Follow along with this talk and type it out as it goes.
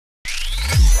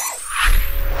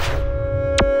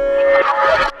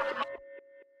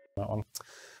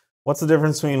What's the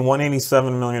difference between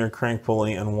 187 millimeter crank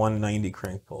pulley and 190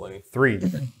 crank pulley? 3.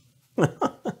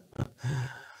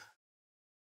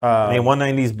 I mean,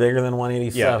 190 is bigger than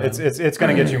 187. Yeah, it's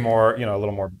going to get you more, a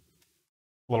little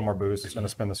more boost. It's going to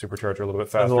spin the supercharger a little bit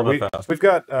faster. We've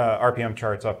got RPM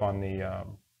charts up on the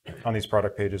on these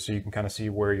product pages, so you can kind of see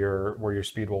where your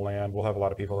speed will land. We'll have a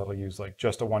lot of people that'll use like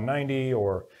just a 190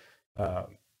 or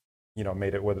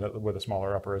made it with a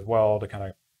smaller upper as well to kind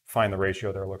of find the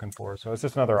ratio they're looking for. So it's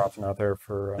just another option out there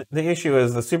for... The issue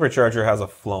is the supercharger has a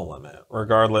flow limit,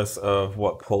 regardless of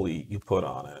what pulley you put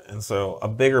on it. And so a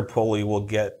bigger pulley will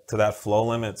get to that flow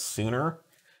limit sooner.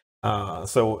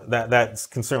 So that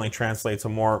can certainly translate to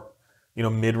more,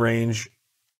 mid-range,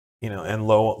 and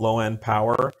low-end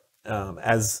power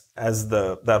as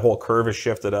that whole curve is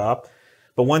shifted up.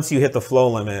 But once you hit the flow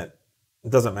limit,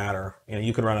 it doesn't matter.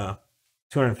 You can run a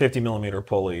 250 millimeter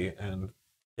pulley and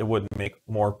it wouldn't make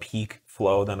more peak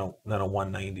flow than a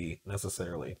 190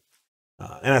 necessarily.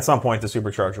 And at some point, the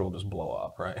supercharger will just blow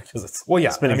up, right? Because it's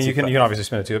you can obviously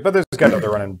spin it too, but there's guys out there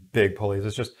running big pulleys.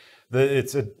 It's just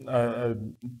it's a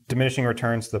diminishing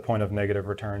returns to the point of negative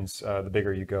returns. The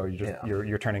bigger you go,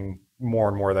 you're turning more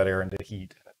and more of that air into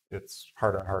heat. It's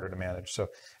harder and harder to manage. So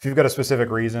if you've got a specific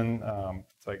reason,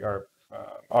 it's like our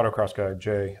autocross guy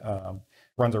Jay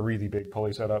runs a really big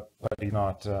pulley setup, but he's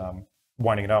not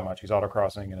winding it out much. He's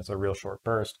autocrossing and it's a real short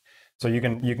burst. So you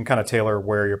can kind of tailor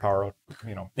where your power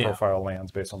profile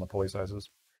lands based on the pulley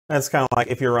sizes. That's kind of like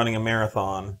if you're running a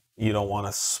marathon, you don't want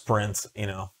to sprint,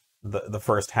 the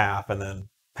first half and then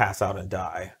pass out and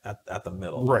die at the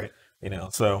middle. Right.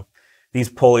 So these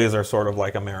pulleys are sort of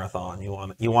like a marathon. You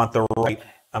want the right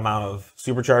amount of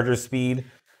supercharger speed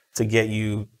to get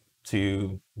you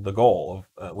to the goal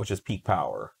of which is peak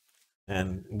power.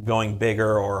 And going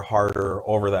bigger or harder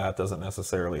over that doesn't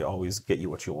necessarily always get you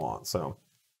what you want. So